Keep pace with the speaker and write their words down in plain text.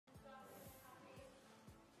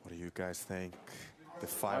you guys think? The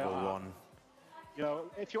 501. You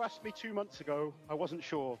know, if you asked me 2 months ago, I wasn't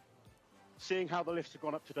sure. Seeing how the lifts have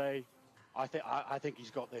gone up today, I think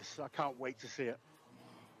he's got this. I can't wait to see it.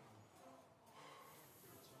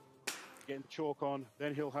 Getting the chalk on,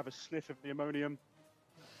 then he'll have a sniff of the ammonium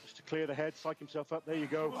just to clear the head, psych himself up. There you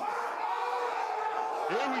go.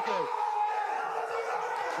 Here we go.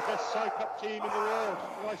 The best psych up team in the world,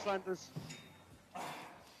 the Icelanders.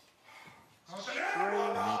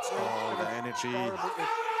 Needs all the energy. Here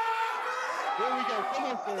we go. Come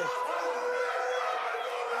on, Thor.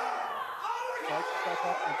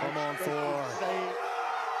 Come on, Thor.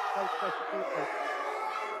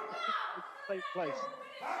 Safe place.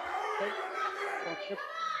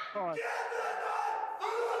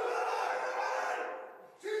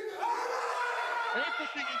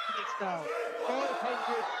 Everything into this now.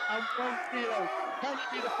 501 kilos. Can he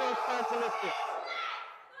be the first man to lift it?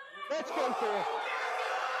 Let's go, Thor.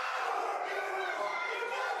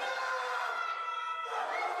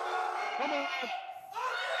 Come on.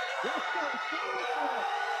 Let's go.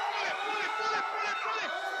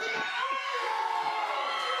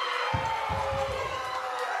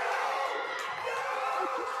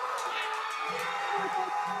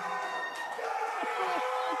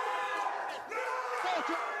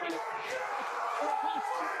 Pull it.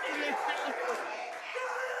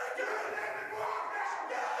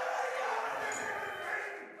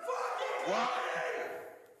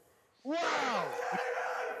 Wow!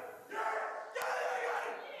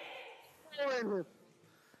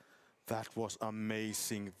 That was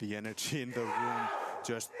amazing. The energy in the room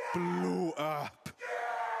just blew up.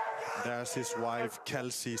 There's his wife,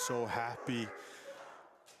 Kelsey, so happy.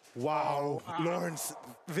 Wow, Lawrence,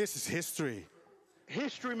 this is history.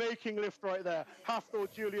 History-making lift right there. Halfthor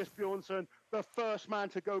Julius Bjornsson, the first man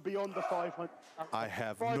to go beyond the 500. I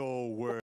have no words.